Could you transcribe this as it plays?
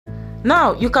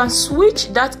Now you can switch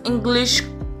that English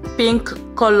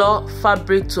pink color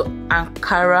fabric to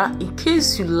Ankara in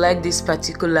case you like this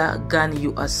particular gown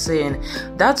you are seeing.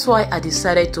 That's why I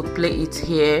decided to play it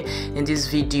here in this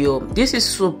video. This is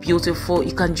so beautiful.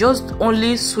 You can just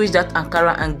only switch that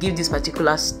Ankara and give this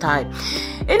particular style.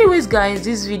 Anyways guys,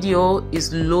 this video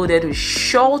is loaded with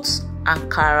short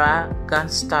Ankara gown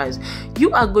styles.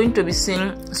 You are going to be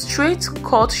seeing straight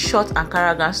cut short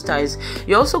Ankara gown styles.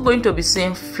 You're also going to be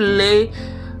seeing flay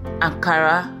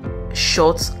Ankara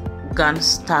short gown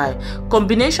style,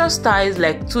 combination styles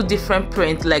like two different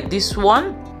prints like this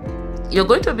one. You're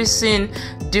going to be seeing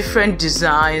different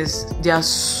designs. They are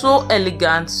so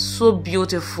elegant, so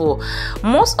beautiful.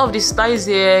 Most of the styles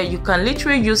here, you can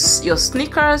literally use your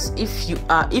sneakers if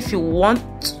you want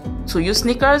to use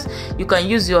sneakers. You can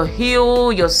use your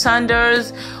heel, your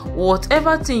sandals,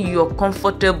 whatever thing you're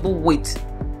comfortable with.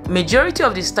 Majority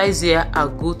of the styles here are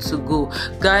good to go.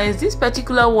 Guys, this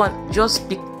particular one just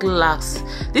speak class.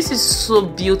 This is so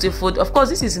beautiful. Of course,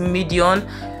 this is medium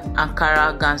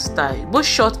Ankara gown style, both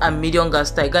short and medium gown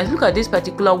style. Guys, look at this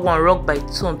particular one, rocked by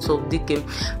Tom Dickim.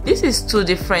 This is two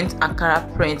different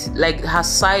Ankara prints. Like her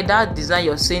side, that design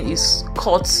you're seeing is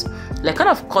cut, like kind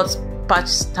of cut patch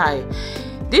style.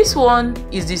 This one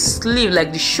is the sleeve,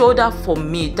 like the shoulder for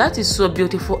me. That is so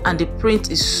beautiful, and the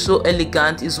print is so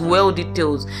elegant. It's well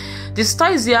detailed. The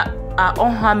styles here are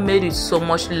all handmade with so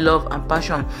much love and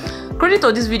passion. Credit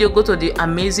to this video go to the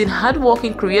amazing,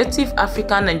 hardworking, creative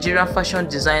African Nigerian fashion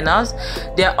designers.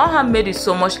 They are all handmade with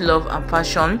so much love and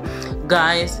passion.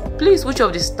 Guys, please, which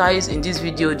of the styles in this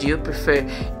video do you prefer?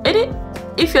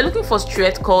 If you're looking for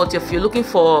straight cut, if you're looking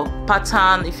for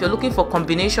pattern, if you're looking for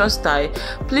combination style,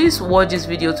 please watch this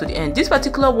video to the end. This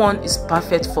particular one is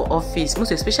perfect for office,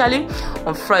 most especially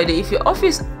on Friday. If your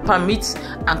office permits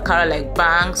Ankara, like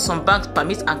banks, some banks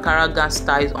permit Ankara gown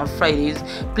styles on Fridays,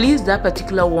 please, that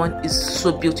particular one is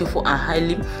so beautiful and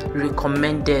highly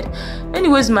recommended.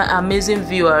 Anyways, my amazing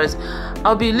viewers,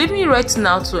 I'll be leaving you right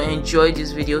now to enjoy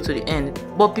this video to the end.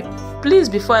 But please,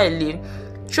 before I leave,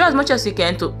 try as much as you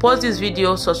can to pause this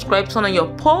video, subscribe, turn on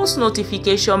your post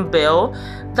notification bell.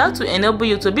 That will enable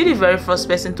you to be the very first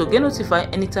person to get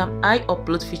notified anytime I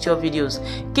upload future videos.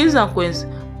 Kings and queens,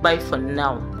 bye for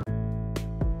now.